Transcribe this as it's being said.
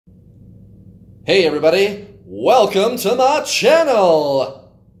Hey everybody, welcome to my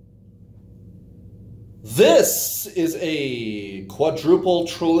channel. This is a quadruple,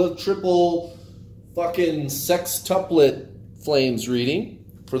 triple fucking sextuplet flames reading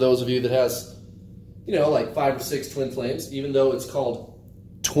for those of you that has, you know, like 5 or 6 twin flames, even though it's called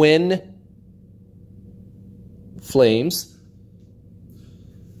twin flames.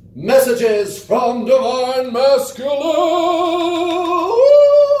 Messages from Divine Masculine.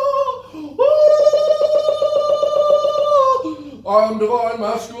 I'm Divine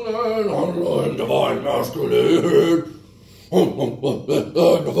Masculine. I'm Divine Masculine.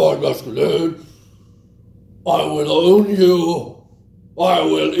 I'm Divine Masculine. I will own you. I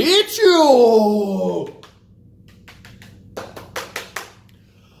will eat you.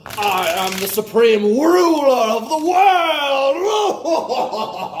 I am the supreme ruler of the world.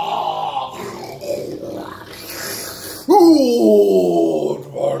 Ooh,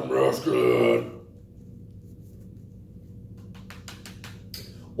 Divine Masculine.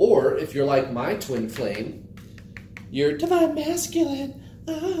 Or, if you're like my twin flame, you're Divine Masculine.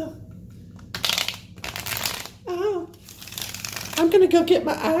 Oh, I'm gonna go get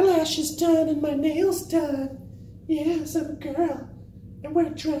my eyelashes done and my nails done. Yes, I'm a girl. I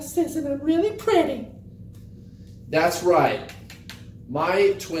wear dresses and I'm really pretty. That's right.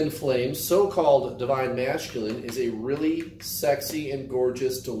 My twin flame, so-called Divine Masculine, is a really sexy and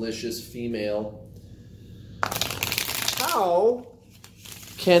gorgeous, delicious female. How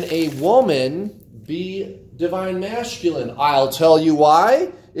can a woman be Divine Masculine? I'll tell you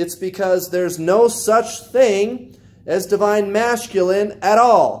why. It's because there's no such thing as Divine Masculine at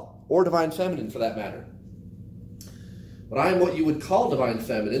all, or Divine Feminine for that matter. But I am what you would call Divine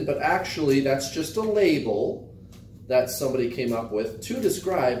Feminine, but actually that's just a label that somebody came up with to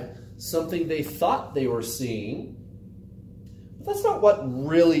describe something they thought they were seeing. But that's not what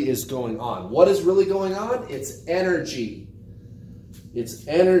really is going on. What is really going on? It's energy. It's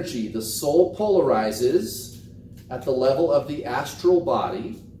energy. The soul polarizes at the level of the astral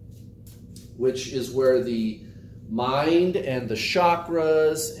body, which is where the mind and the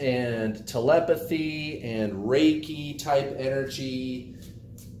chakras and telepathy and Reiki type energy,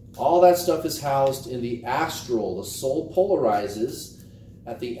 all that stuff is housed in the astral. The soul polarizes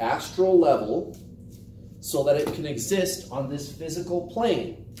at the astral level so that it can exist on this physical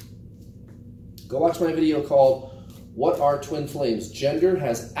plane. Go watch my video called What Are Twin Flames? Gender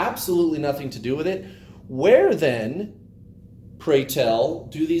has absolutely nothing to do with it. Where then, pray tell,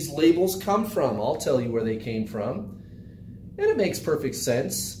 do these labels come from? I'll tell you where they came from. And it makes perfect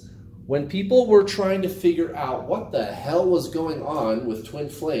sense. When people were trying to figure out what the hell was going on with twin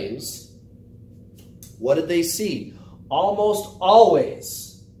flames, what did they see? Almost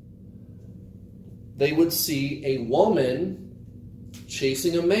always, they would see a woman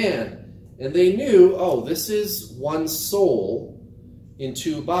chasing a man. And they knew, oh, this is one soul in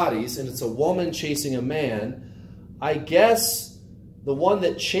 2 bodies, and it's a woman chasing a man. I guess the one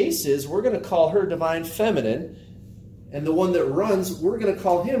that chases, we're going to call her Divine Feminine, and the one that runs, we're going to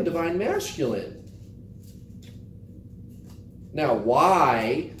call him Divine Masculine. Now,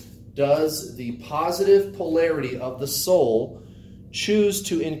 why does the positive polarity of the soul choose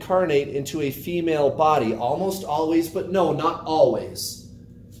to incarnate into a female body? Almost always, but no, not always.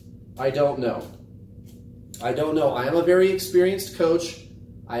 I don't know. I don't know. I am a very experienced coach.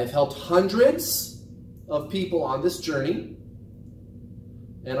 I have helped hundreds of people on this journey.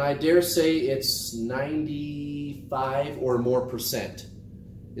 And I dare say it's 95 or more %.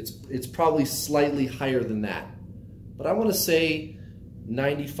 It's probably slightly higher than that. But I want to say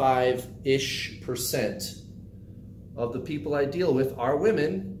 95-ish % of the people I deal with are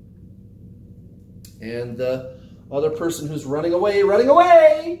women. And the other person who's running away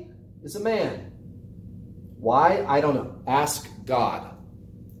is a man. Why? I don't know. Ask God.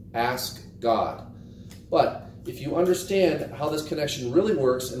 Ask God. But if you understand how this connection really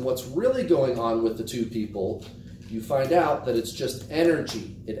works and what's really going on with the 2 people, you find out that it's just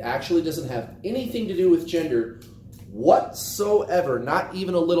energy. It actually doesn't have anything to do with gender whatsoever, not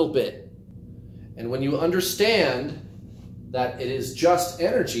even a little bit. And when you understand that it is just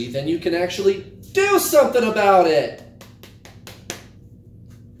energy, then you can actually do something about it.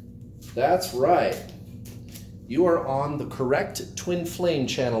 That's right. You are on the correct twin flame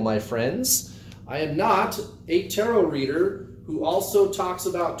channel, my friends. I am not a tarot reader who also talks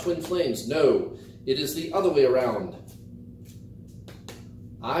about twin flames. No, it is the other way around.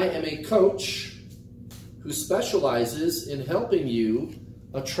 I am a coach who specializes in helping you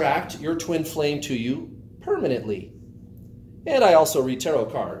attract your twin flame to you permanently. And I also read tarot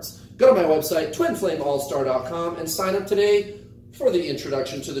cards. Go to my website, twinflameallstar.com, and sign up today for the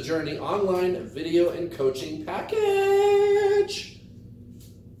Introduction to the Journey online video and coaching package.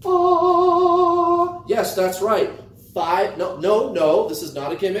 Oh, yes, that's right. No, this is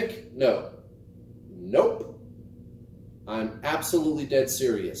not a gimmick. No. Nope. I'm absolutely dead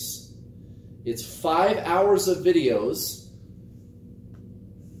serious. It's 5 hours of videos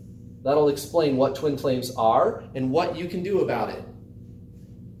that'll explain what twin flames are and what you can do about it.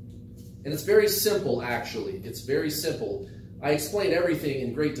 And it's very simple, actually. It's very simple. I explain everything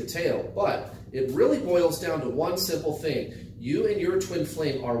in great detail, but it really boils down to one simple thing. You and your twin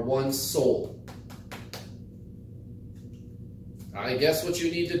flame are one soul. I guess what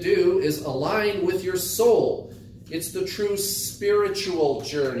you need to do is align with your soul. It's the true spiritual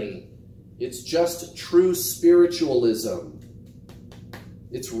journey. It's just true spiritualism.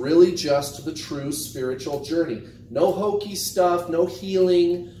 It's really just the true spiritual journey. No hokey stuff, no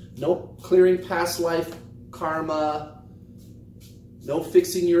healing, no clearing past life karma, no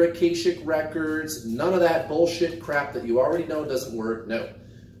fixing your Akashic records, none of that bullshit crap that you already know doesn't work. No.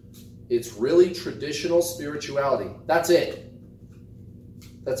 It's really traditional spirituality. That's it.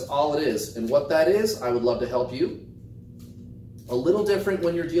 That's all it is. And what that is, I would love to help you. A little different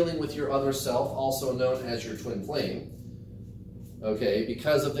when you're dealing with your other self, also known as your twin flame. Okay,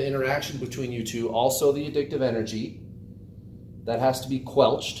 because of the interaction between you two, also the addictive energy, that has to be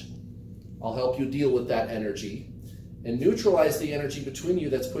quelched. I'll help you deal with that energy and neutralize the energy between you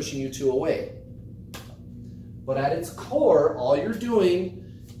that's pushing you two away. But at its core, all you're doing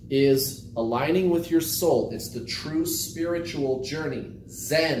is aligning with your soul. It's the true spiritual journey.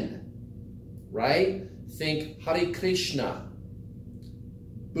 Zen, right? Think Hare Krishna,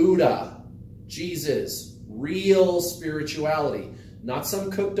 Buddha, Jesus, real spirituality, not some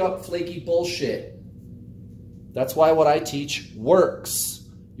cooked up flaky bullshit. That's why what I teach works.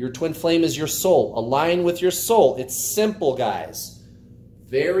 Your twin flame is your soul. Align with your soul. It's simple, guys.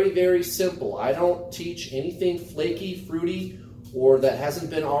 Very, very simple. I don't teach anything flaky, fruity, or that hasn't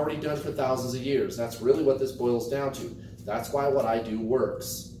been already done for thousands of years. That's really what this boils down to. That's why what I do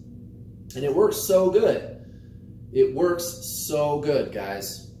works. And it works so good. It works so good,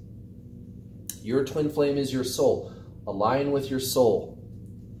 guys. Your twin flame is your soul. Align with your soul.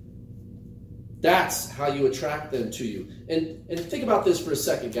 That's how you attract them to you. And think about this for a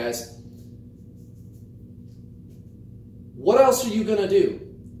second, guys. What else are you going to do?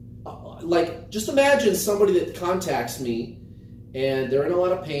 Like, just imagine somebody that contacts me and they're in a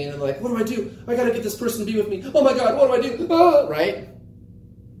lot of pain and they're like, what do I do? I got to get this person to be with me. Oh my God, what do I do? Ah! Right?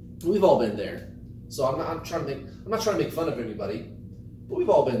 We've all been there. So I'm not trying to make fun of anybody, but we've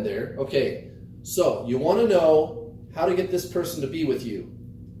all been there. Okay, so you want to know how to get this person to be with you.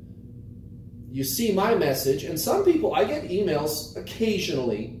 You see my message, and some people, I get emails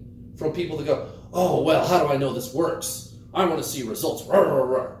occasionally from people that go, oh, well, how do I know this works? I want to see results. Rawr, rawr,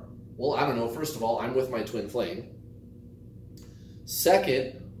 rawr. Well, I don't know. First of all, I'm with my twin flame.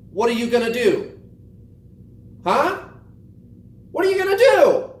 Second, what are you going to do? Huh? What are you going to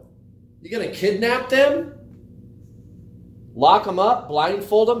do? You going to kidnap them? Lock them up,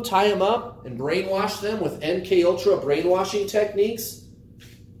 blindfold them, tie them up, and brainwash them with NK Ultra brainwashing techniques?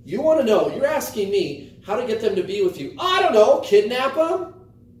 You want to know, you're asking me how to get them to be with you. I don't know, kidnap them?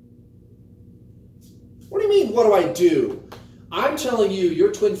 What do you mean, what do I do? I'm telling you,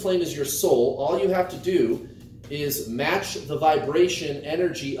 your twin flame is your soul. All you have to do is match the vibration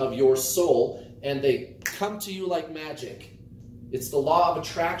energy of your soul, and they come to you like magic. It's the law of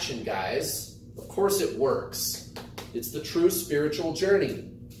attraction, guys. Of course it works. It's the true spiritual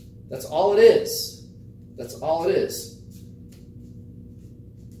journey. That's all it is. That's all it is.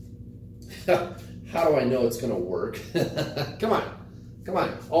 How do I know it's going to work? Come on. Come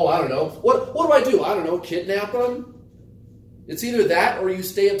on. Oh, I don't know. What do I do? I don't know. Kidnap them? It's either that or you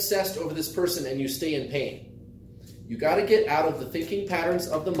stay obsessed over this person and you stay in pain. You got to get out of the thinking patterns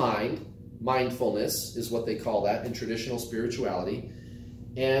of the mind. Mindfulness is what they call that in traditional spirituality.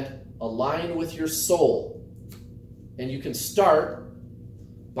 And align with your soul. And you can start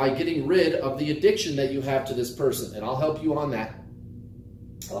by getting rid of the addiction that you have to this person. And I'll help you on that.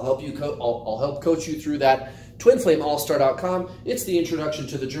 I'll help coach you through that. TwinFlameAllStar.com. It's the Introduction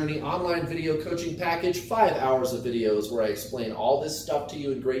to the Journey online video coaching package. 5 hours of videos where I explain all this stuff to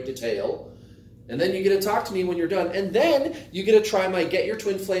you in great detail. And then you get to talk to me when you're done. And then you get to try my Get Your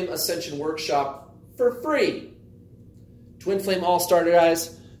Twin Flame Ascension Workshop for free. Twin Flame All-Star,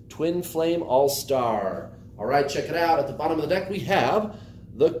 guys. Twin Flame All-Star. All right, check it out. At the bottom of the deck, we have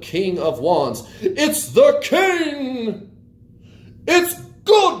the King of Wands. It's the King! It's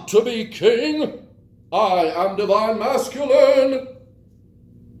good to be king. I am divine masculine.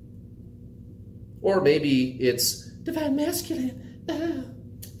 Or maybe it's Divine Masculine. Oh,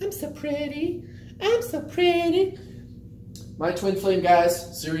 I'm so pretty. I'm so pretty. My twin flame,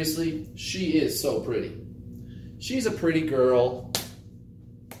 guys, seriously, she is so pretty. She's a pretty girl.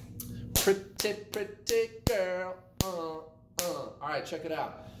 Pretty, pretty girl. All right, check it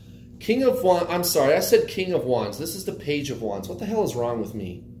out. King of Wands. I'm sorry, I said King of Wands. This is the Page of Wands. What the hell is wrong with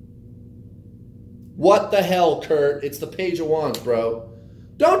me? What the hell, Kurt? It's the Page of Wands, bro.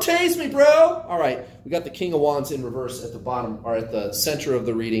 Don't tase me, bro. All right, we got the King of Wands in reverse at the bottom, or at the center of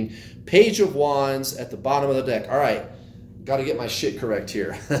the reading. Page of Wands at the bottom of the deck. All right, got to get my shit correct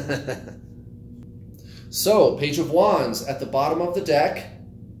here. So, Page of Wands at the bottom of the deck.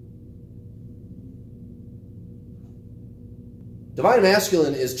 Divine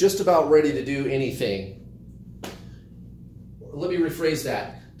Masculine is just about ready to do anything. Let me rephrase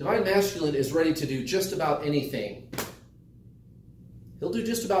that. Divine Masculine is ready to do just about anything. He'll do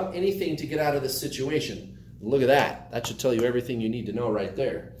just about anything to get out of this situation. Look at that. That should tell you everything you need to know right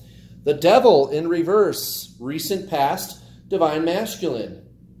there. The Devil in reverse. Recent past, Divine Masculine.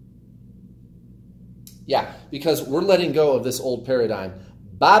 Yeah, because we're letting go of this old paradigm.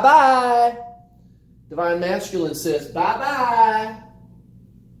 Bye-bye. Divine Masculine says, bye-bye.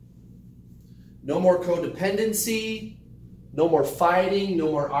 No more codependency. No more fighting.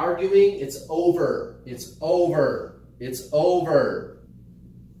 No more arguing. It's over. It's over. It's over.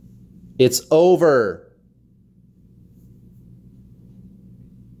 It's over.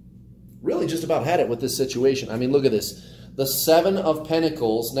 Really just about had it with this situation. I mean, look at this. The Seven of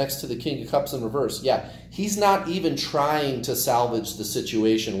Pentacles next to the King of Cups in reverse. Yeah, he's not even trying to salvage the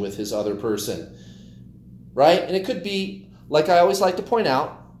situation with his other person. Right? And it could be, like I always like to point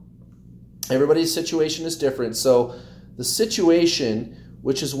out, everybody's situation is different. So the situation,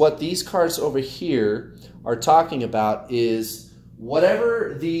 which is what these cards over here are talking about, is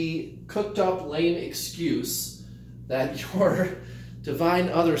whatever the cooked up lame excuse that your divine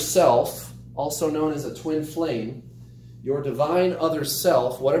other self, also known as a twin flame, your divine other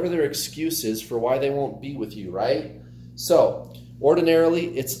self, whatever their excuse is for why they won't be with you, right? So,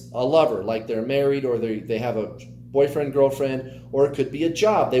 ordinarily, it's a lover, like they're married or they have a boyfriend, girlfriend, or it could be a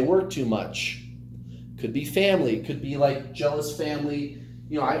job. They work too much. Could be family. Could be like jealous family.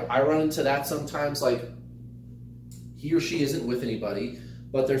 You know, I run into that sometimes, like he or she isn't with anybody,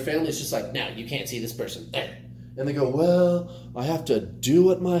 but their family's just like, no, you can't see this person. And they go, well, I have to do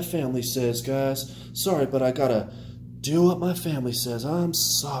what my family says, guys. Sorry, but I gotta do what my family says. I'm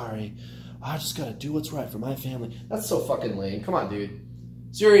sorry. I just gotta do what's right for my family. That's so fucking lame. Come on, dude.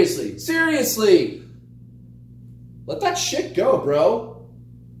 Seriously. Seriously. Let that shit go, bro.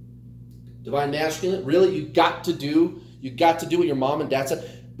 Divine Masculine, really? You got to do what your mom and dad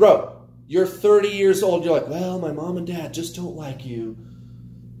said? Bro, you're 30 years old. You're like, well, my mom and dad just don't like you.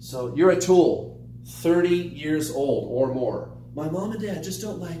 So you're a tool. 30 years old or more. My mom and dad just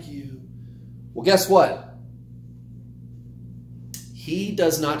don't like you. Well, guess what? He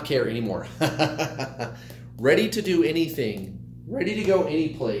does not care anymore. Ready to do anything. Ready to go any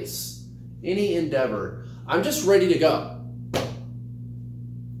place. Any endeavor. I'm just ready to go.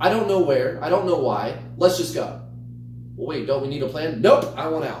 I don't know where. I don't know why. Let's just go. Well, wait, don't we need a plan? Nope, I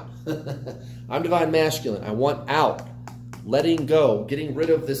want out. I'm Divine Masculine. I want out. Letting go. Getting rid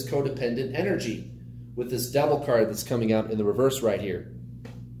of this codependent energy with this Devil card that's coming out in the reverse right here.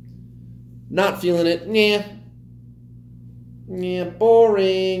 Not feeling it. Nah. Yeah,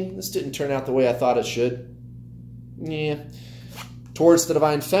 boring. This didn't turn out the way I thought it should. Yeah. Towards the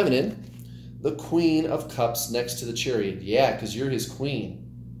Divine Feminine, the Queen of Cups next to the Chariot. Yeah, because you're his queen.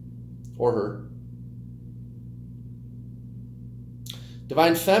 Or her.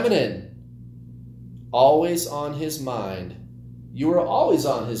 Divine Feminine, always on his mind. You are always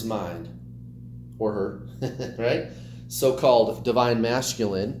on his mind. Or her, right? So-called Divine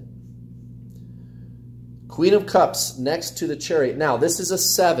Masculine. Queen of Cups next to the Chariot. Now, this is a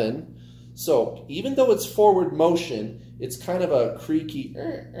 7. So, even though it's forward motion, it's kind of a creaky,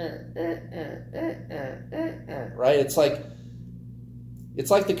 right? It's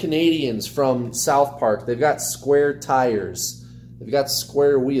like the Canadians from South Park. They've got square tires. They've got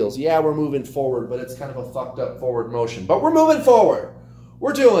square wheels. Yeah, we're moving forward, but it's kind of a fucked up forward motion. But we're moving forward.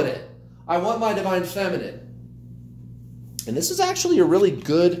 We're doing it. I want my Divine Feminine. And this is actually a really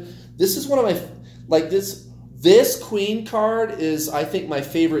good, this is one of my, like this Queen card is, I think, my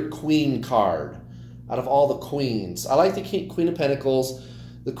favorite Queen card out of all the Queens. I like the Queen of Pentacles.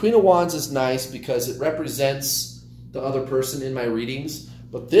 The Queen of Wands is nice because it represents the other person in my readings.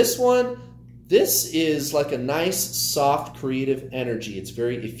 But this one, this is like a nice, soft, creative energy. It's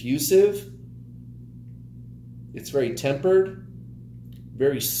very effusive. It's very tempered.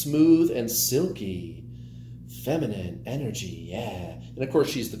 Very smooth and silky. feminine energy, yeah. And of course,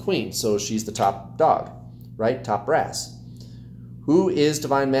 she's the queen, so she's the top dog, right? Top brass. Who is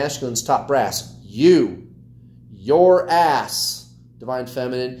divine masculine's top brass? You. Your ass, divine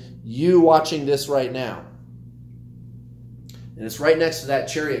feminine. You watching this right now. And it's right next to that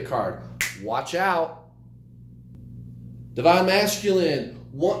Chariot card. Watch out. Divine masculine,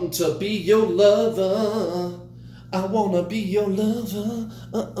 wanting to be your lover. I want to be your lover.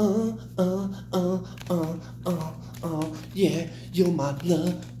 Yeah, you're my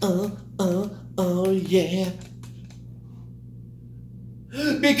love. Yeah.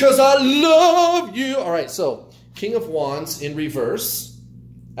 Because I love you. All right, so King of Wands in reverse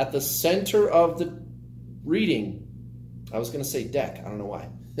at the center of the reading. I was going to say deck. I don't know why.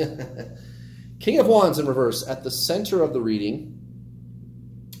 King of Wands in reverse at the center of the reading.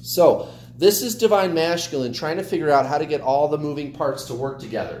 So this is divine masculine trying to figure out how to get all the moving parts to work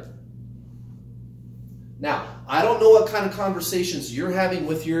together. Now, I don't know what kind of conversations you're having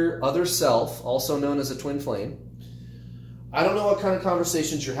with your other self, also known as a twin flame. I don't know what kind of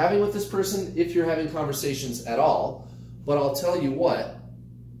conversations you're having with this person, if you're having conversations at all. But I'll tell you what,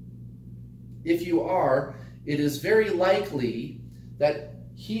 if you are, it is very likely that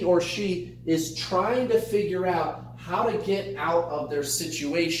he or she is trying to figure out how to get out of their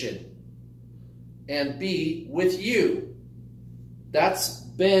situation and be with you. That's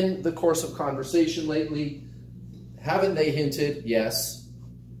been the course of conversation lately. Haven't they hinted? Yes.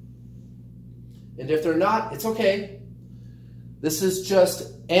 And if they're not, it's okay. This is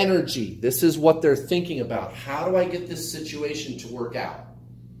just energy. This is what they're thinking about. How do I get this situation to work out?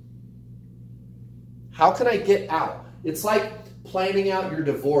 How can I get out? It's like planning out your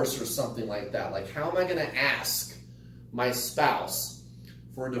divorce or something like that. Like, how am I going to ask my spouse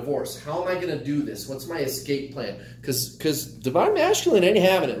for a divorce? How am I going to do this? What's my escape plan? Because divine masculine ain't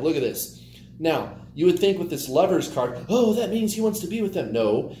having it. Look at this. Now, you would think with this Lover's card, oh, that means he wants to be with them.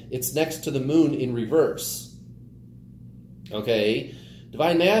 No, it's next to the moon in reverse. Okay?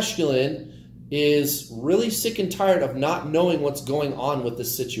 Divine masculine is really sick and tired of not knowing what's going on with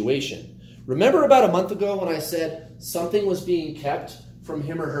this situation. Remember about a month ago when I said something was being kept from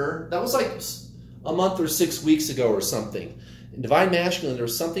him or her? That was like a month or 6 weeks ago or something. In divine masculine, there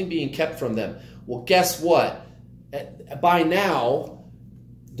was something being kept from them. Well, guess what? By now,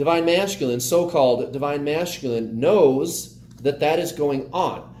 divine masculine, so-called divine masculine, knows that that is going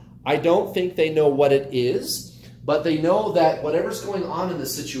on. I don't think they know what it is, but they know that whatever's going on in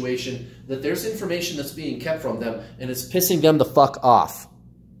this situation, that there's information that's being kept from them, and it's pissing them the fuck off.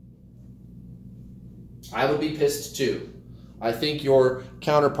 I would be pissed too. I think your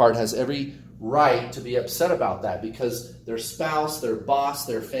counterpart has every right to be upset about that because their spouse, their boss,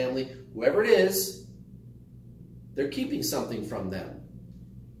 their family, whoever it is, they're keeping something from them.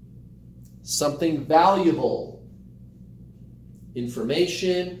 Something valuable.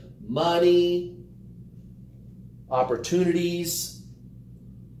 Information, money, opportunities,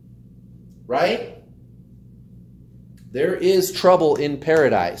 right? There is trouble in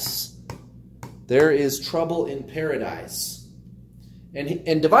paradise. There is trouble in paradise.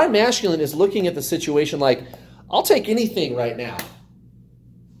 And divine masculine is looking at the situation like, I'll take anything right now.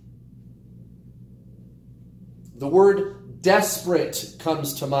 The word desperate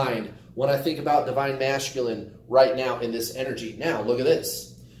comes to mind when I think about divine masculine right now in this energy. Now, look at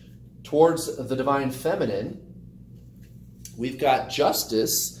this. Towards the divine feminine, we've got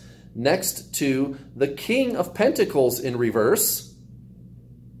Justice next to the King of Pentacles in reverse.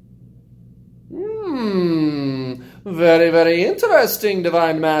 Very, very interesting,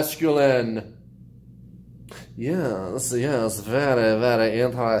 divine masculine. Yes, very, very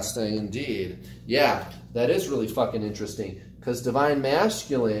interesting indeed. Yeah, that is really fucking interesting because divine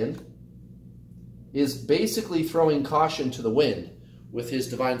masculine is basically throwing caution to the wind with his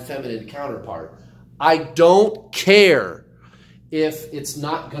divine feminine counterpart. I don't care if it's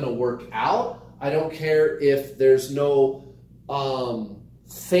not going to work out. I don't care if there's no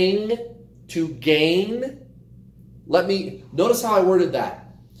thing to gain. Notice how I worded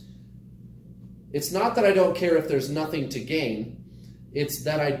that. It's not that I don't care if there's nothing to gain. It's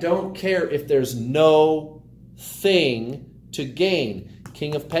that I don't care if there's no thing to gain.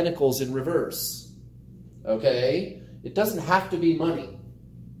 King of Pentacles in reverse. Okay? It doesn't have to be money.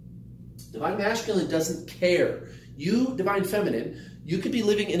 Divine masculine doesn't care. You, divine feminine, you could be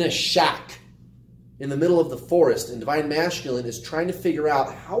living in a shack in the middle of the forest, and divine masculine is trying to figure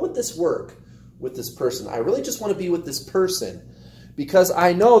out, how would this work with this person? I really just want to be with this person because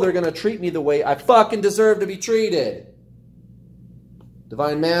I know they're going to treat me the way I fucking deserve to be treated.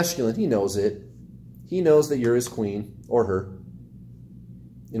 Divine masculine, he knows it. He knows that you're his queen, or her,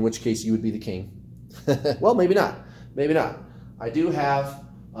 in which case you would be the king. Well, maybe not. Maybe not. I do have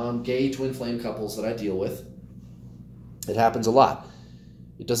gay twin flame couples that I deal with. It happens a lot.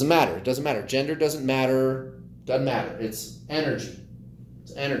 It doesn't matter. It doesn't matter. Gender doesn't matter. Doesn't matter. It's energy.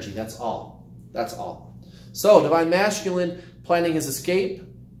 It's energy. That's all. That's all. So, divine masculine planning his escape.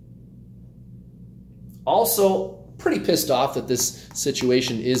 Also, pretty pissed off that this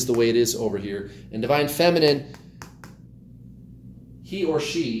situation is the way it is over here. And divine feminine, he or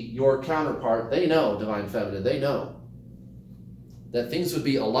she, your counterpart, they know, divine feminine, they know that things would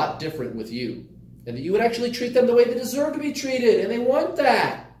be a lot different with you. And that you would actually treat them the way they deserve to be treated. And they want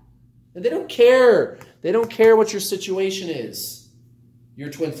that. And they don't care. They don't care what your situation is.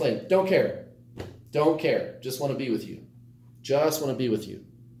 Your twin flame. Don't care. Don't care. Just want to be with you. Just want to be with you.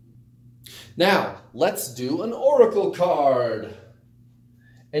 Now, let's do an oracle card.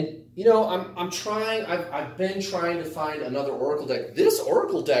 And, you know, I've been trying to find another oracle deck. This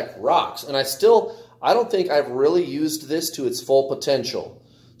oracle deck rocks. And I don't think I've really used this to its full potential.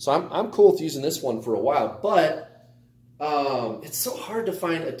 So I'm cool with using this one for a while. But it's so hard to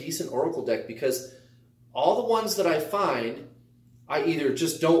find a decent oracle deck because all the ones that I find, I either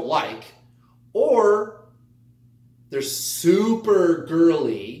just don't like or they're super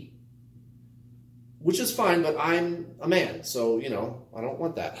girly, which is fine, but I'm a man, so, you know, I don't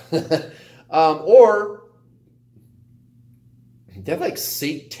want that. Or they have like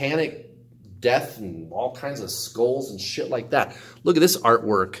satanic death and all kinds of skulls and shit like that. Look at this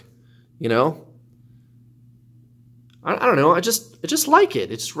artwork, you know? I don't know, I just like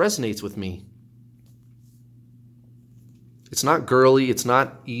it. It just resonates with me. It's not girly, it's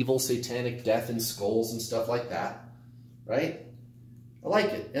not evil, satanic death and skulls and stuff like that, right? I like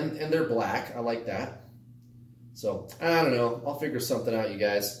it, and they're black, I like that. So, I don't know, I'll figure something out, you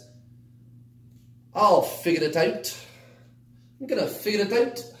guys. I'll figure it out. I'm gonna figure it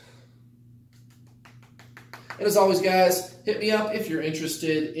out. And as always, guys, hit me up if you're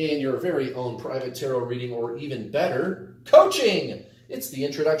interested in your very own private tarot reading or even better, coaching. It's the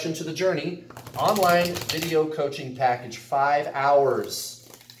Introduction to the Journey online video coaching package, 5 hours.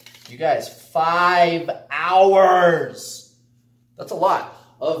 You guys, 5 hours. That's a lot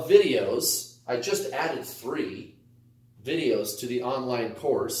of videos. I just added 3 videos to the online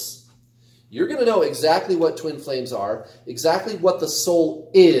course. You're going to know exactly what twin flames are, exactly what the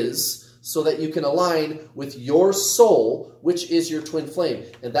soul is, so that you can align with your soul, which is your twin flame.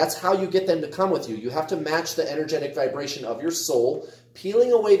 And that's how you get them to come with you. You have to match the energetic vibration of your soul,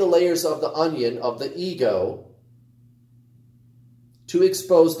 peeling away the layers of the onion of the ego to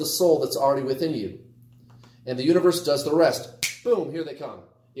expose the soul that's already within you. And the universe does the rest. Boom, here they come.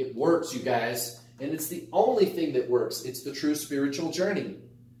 It works, you guys. And it's the only thing that works. It's the true spiritual journey.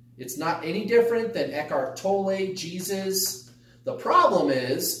 It's not any different than Eckhart Tolle, Jesus. The problem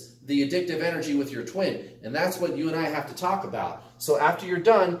is the addictive energy with your twin. And that's what you and I have to talk about. So after you're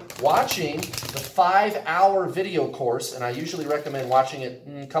done watching the 5-hour video course, and I usually recommend watching it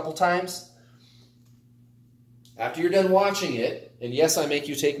a couple times. After you're done watching it, and yes, I make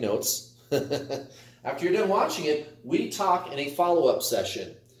you take notes. After you're done watching it, we talk in a follow-up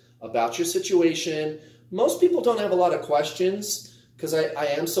session about your situation. Most people don't have a lot of questions because I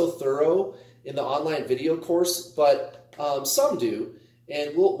am so thorough in the online video course, but some do.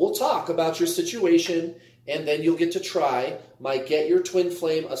 And we'll talk about your situation, and then you'll get to try my Get Your Twin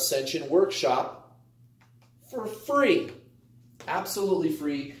Flame Ascension workshop for free. Absolutely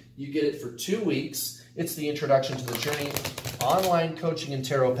free. You get it for 2 weeks. It's the Introduction to the Journey online coaching and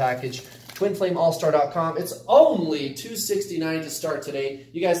tarot package. TwinFlameAllStar.com. It's only $269 to start today.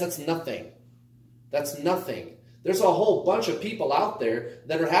 You guys, that's nothing. That's nothing. There's a whole bunch of people out there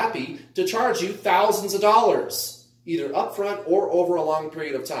that are happy to charge you thousands of dollars, either upfront or over a long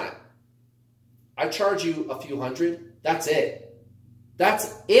period of time. I charge you a few hundred. That's it.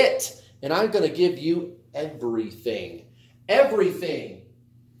 That's it. And I'm going to give you everything. Everything.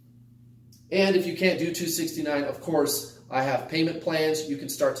 And if you can't do $269, of course, I have payment plans. You can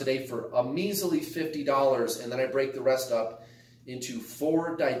start today for a measly $50, and then I break the rest up into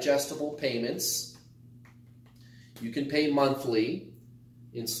 4 digestible payments. You can pay monthly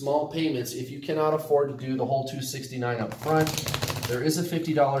in small payments if you cannot afford to do the whole $269 up front. There is a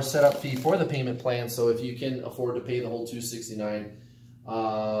 $50 setup fee for the payment plan, so if you can afford to pay the whole $269,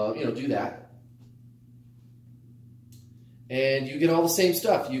 do that. And you get all the same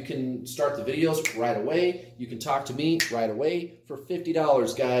stuff. You can start the videos right away. You can talk to me right away for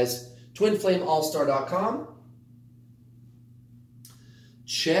 $50, guys. TwinFlameAllStar.com.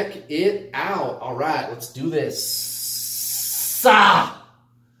 Check it out. All right, let's do this.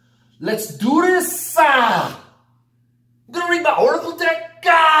 Let's do this. I'm going to read my oracle deck.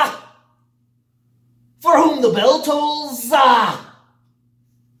 For whom the bell tolls. All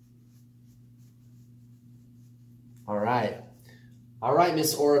right. All right,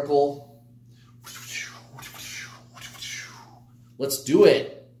 Miss Oracle. Let's do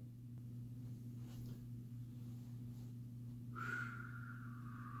it.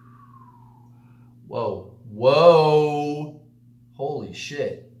 Whoa. Whoa. Holy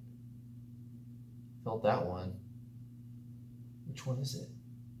shit. Felt that one. Which one is it?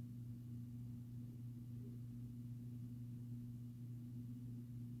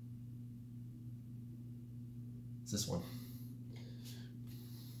 It's this one.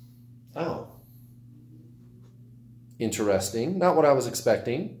 Oh. Interesting. Not what I was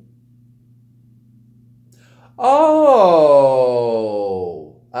expecting. Oh.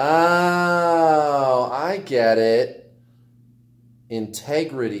 Oh, I get it.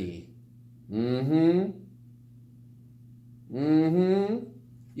 Integrity.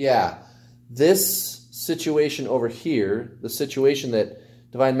 Yeah. This situation over here, the situation that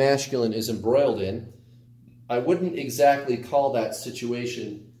Divine Masculine is embroiled in, I wouldn't exactly call that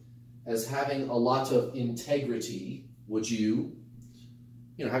situation as having a lot of integrity, would you?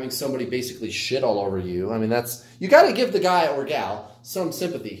 You know, having somebody basically shit all over you. I mean, that's, you got to give the guy or gal some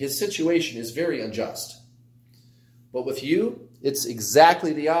sympathy. His situation is very unjust. But with you, it's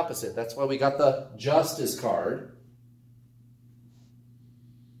exactly the opposite. That's why we got the Justice card.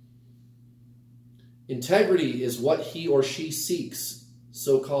 Integrity is what he or she seeks,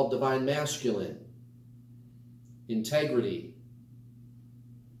 so-called Divine Masculine. Integrity.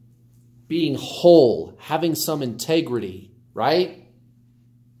 Being whole, having some integrity, right?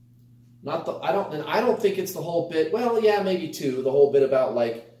 Not the, I don't think it's the whole bit, well, yeah, maybe too, the whole bit about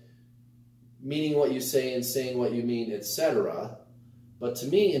like meaning what you say and saying what you mean, etc. But to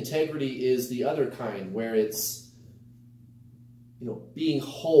me, integrity is the other kind, where it's, you know, being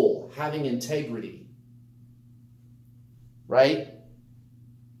whole, having integrity, right?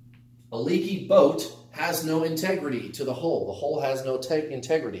 A leaky boat has no integrity to the hull. The hull has no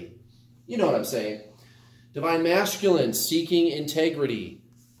integrity. You know what I'm saying. Divine Masculine, seeking integrity.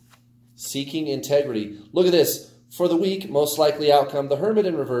 Seeking integrity. Look at this. For the week, most likely outcome, the Hermit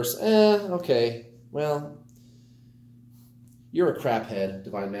in reverse. Okay. Well, you're a craphead,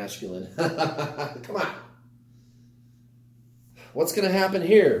 Divine Masculine. Come on. What's going to happen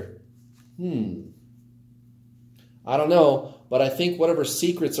here? I don't know, but I think whatever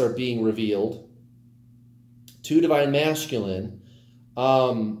secrets are being revealed to Divine Masculine,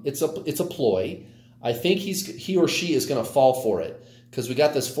 it's a ploy. I think he or she is going to fall for it, because we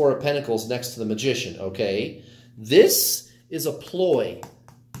got this Four of Pentacles next to the Magician, okay? This is a ploy.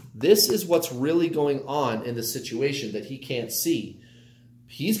 This is what's really going on in the situation that he can't see.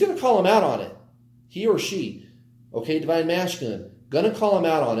 He's going to call him out on it. He or she, okay, Divine Masculine, going to call him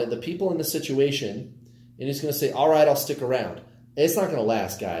out on it, the people in the situation, and he's going to say, all right, I'll stick around. It's not going to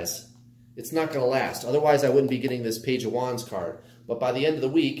last, guys. It's not going to last. Otherwise, I wouldn't be getting this Page of Wands card. But by the end of the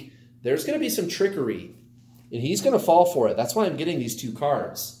week, there's going to be some trickery. And he's going to fall for it. That's why I'm getting these two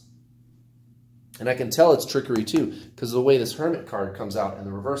cards. And I can tell it's trickery too, because of the way this Hermit card comes out in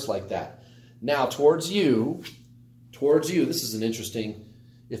the reverse like that. Now, towards you, this is an interesting,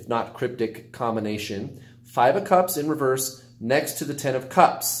 if not cryptic, combination. Five of Cups in reverse next to the Ten of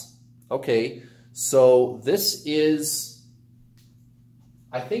Cups. Okay, so this is,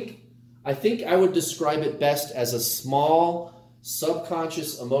 I think I would describe it best as a small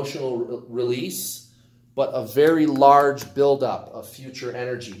subconscious emotional release, but a very large buildup of future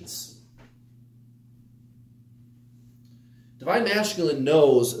energies. Divine Masculine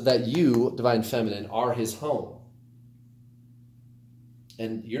knows that you, Divine Feminine, are his home.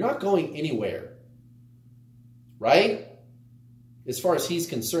 And you're not going anywhere. Right? As far as he's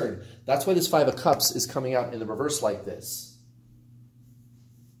concerned. That's why this Five of Cups is coming out in the reverse like this.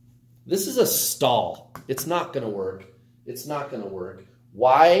 This is a stall. It's not going to work. It's not going to work.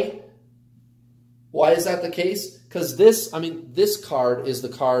 Why? Why is that the case? Because this card is the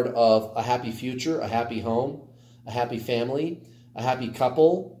card of a happy future, a happy home, a happy family, a happy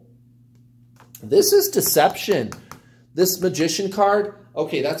couple. This is deception. This Magician card,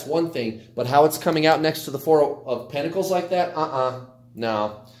 okay, that's one thing. But how it's coming out next to the Four of Pentacles like that?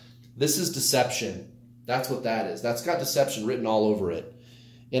 No. This is deception. That's what that is. That's got deception written all over it.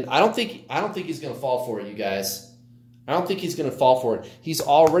 And I don't think he's going to fall for it, you guys. I don't think he's going to fall for it. He's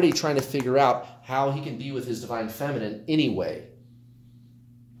already trying to figure out how he can be with his Divine Feminine anyway.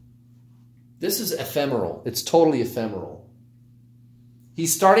 This is ephemeral. It's totally ephemeral.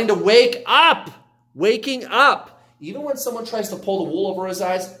 He's starting to wake up. Waking up. Even when someone tries to pull the wool over his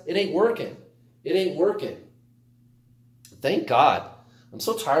eyes, it ain't working. It ain't working. Thank God. I'm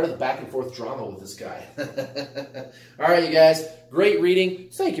so tired of the back and forth drama with this guy. All right, you guys. Great reading.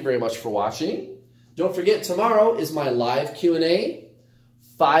 Thank you very much for watching. Don't forget, tomorrow is my live Q&A,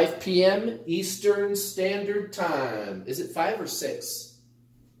 5 p.m. Eastern Standard Time. Is it 5 or 6?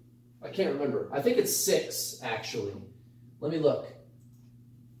 I can't remember. I think it's 6, actually. Let me look.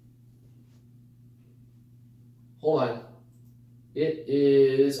 Hold on. It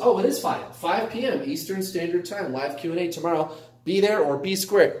is 5. 5 p.m. Eastern Standard Time. Live Q&A tomorrow. Be there or be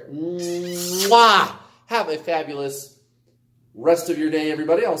square. Mwah! Have a fabulous rest of your day,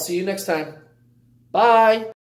 everybody. I'll see you next time. Bye.